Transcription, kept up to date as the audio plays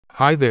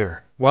Hi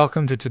there,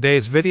 welcome to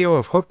today's video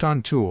of Hooked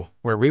on Tool,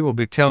 where we will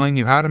be telling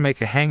you how to make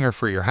a hanger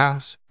for your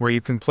house, where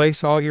you can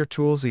place all your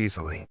tools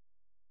easily.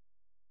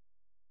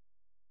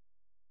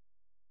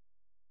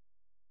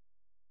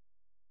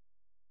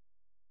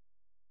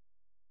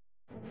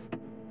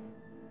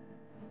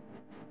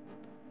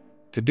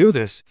 To do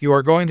this, you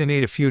are going to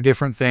need a few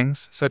different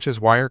things, such as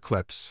wire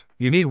clips.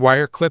 You need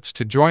wire clips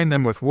to join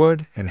them with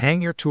wood and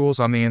hang your tools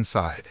on the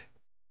inside.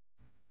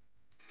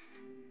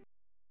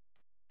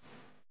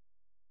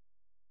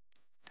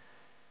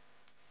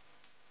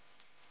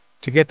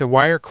 To get the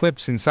wire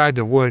clips inside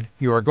the wood,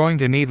 you are going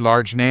to need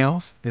large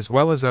nails, as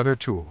well as other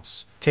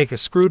tools. Take a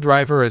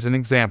screwdriver as an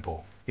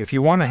example. If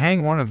you want to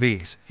hang one of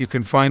these, you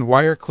can find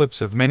wire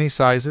clips of many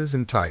sizes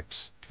and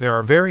types. There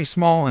are very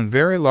small and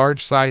very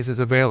large sizes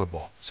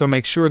available, so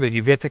make sure that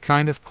you get the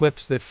kind of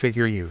clips that fit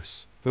your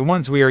use. The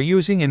ones we are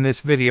using in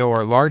this video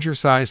are larger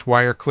sized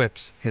wire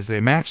clips, as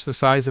they match the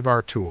size of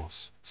our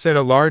tools. Set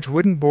a large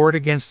wooden board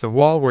against the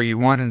wall where you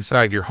want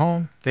inside your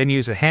home, then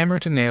use a hammer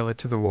to nail it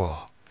to the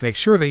wall. Make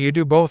sure that you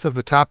do both of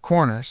the top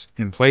corners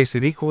and place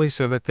it equally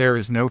so that there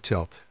is no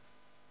tilt.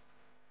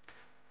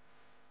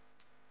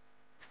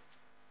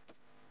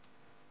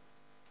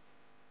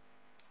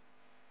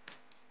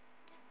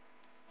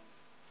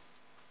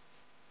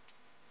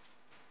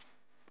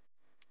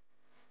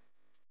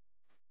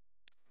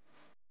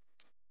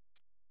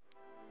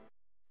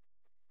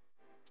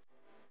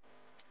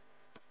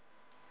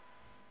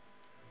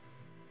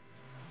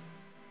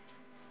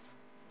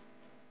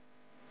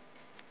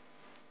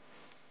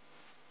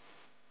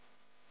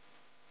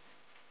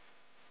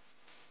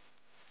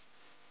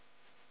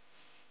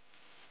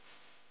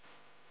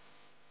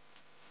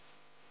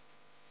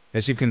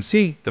 As you can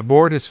see, the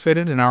board is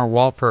fitted in our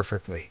wall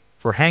perfectly.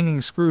 For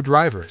hanging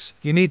screwdrivers,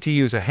 you need to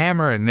use a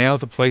hammer and nail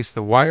to place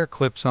the wire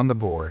clips on the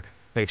board.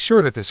 Make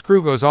sure that the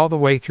screw goes all the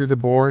way through the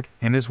board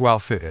and is well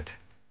fitted.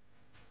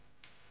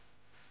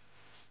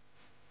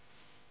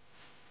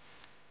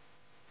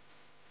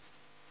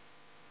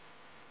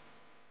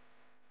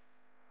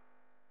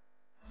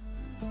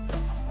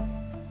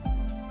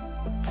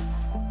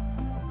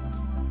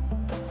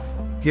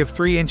 Give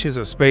 3 inches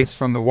of space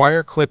from the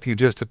wire clip you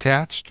just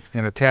attached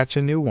and attach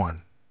a new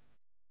one.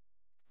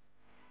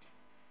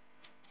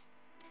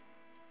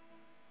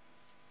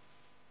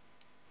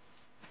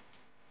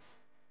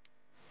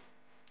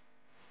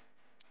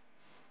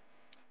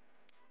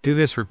 Do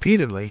this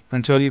repeatedly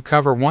until you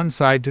cover one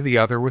side to the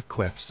other with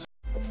clips.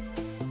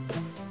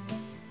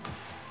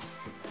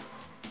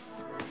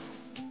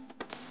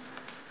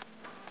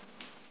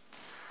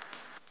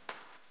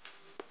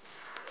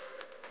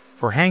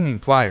 For hanging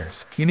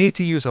pliers, you need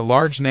to use a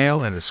large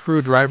nail and a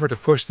screwdriver to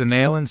push the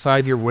nail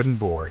inside your wooden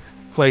board.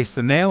 Place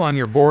the nail on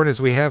your board as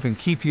we have and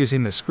keep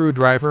using the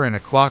screwdriver in a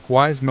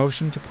clockwise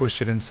motion to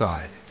push it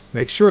inside.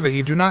 Make sure that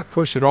you do not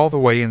push it all the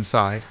way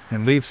inside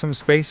and leave some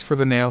space for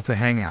the nail to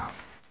hang out.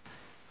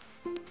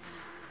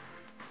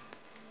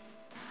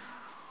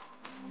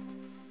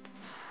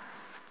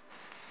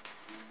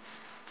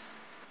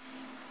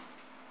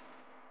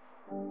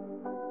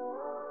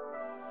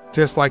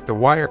 Just like the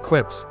wire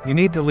clips, you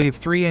need to leave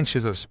 3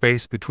 inches of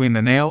space between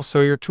the nails so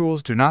your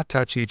tools do not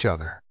touch each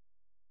other.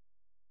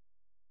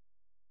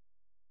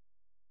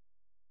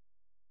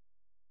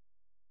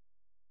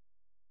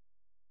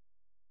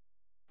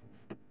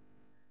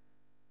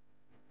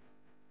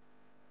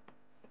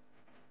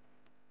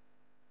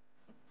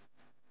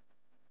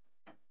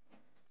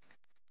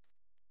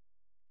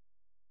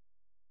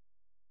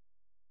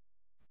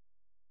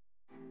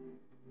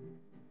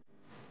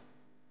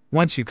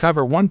 Once you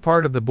cover one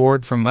part of the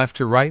board from left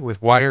to right with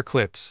wire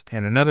clips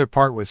and another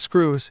part with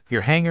screws,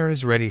 your hanger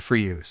is ready for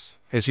use.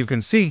 As you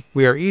can see,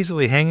 we are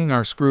easily hanging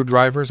our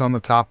screwdrivers on the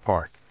top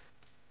part.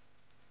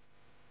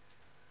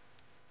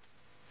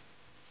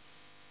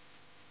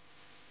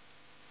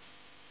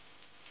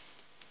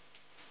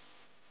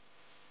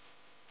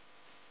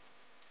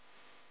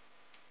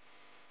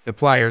 The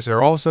pliers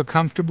are also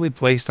comfortably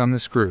placed on the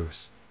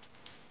screws.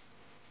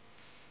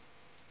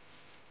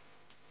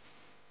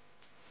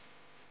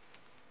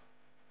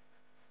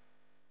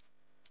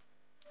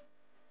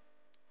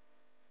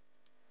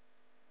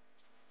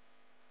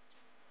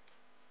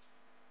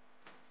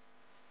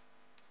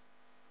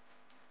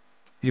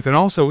 You can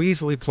also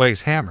easily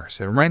place hammers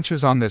and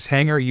wrenches on this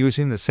hanger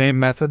using the same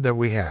method that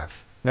we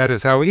have. That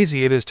is how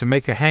easy it is to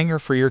make a hanger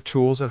for your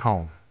tools at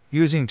home.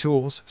 Using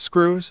tools,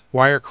 screws,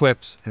 wire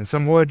clips, and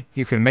some wood,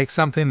 you can make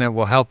something that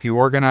will help you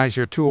organize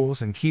your tools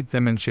and keep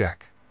them in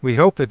check. We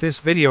hope that this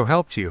video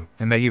helped you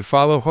and that you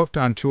follow Hooked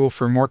on Tool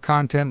for more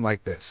content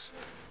like this.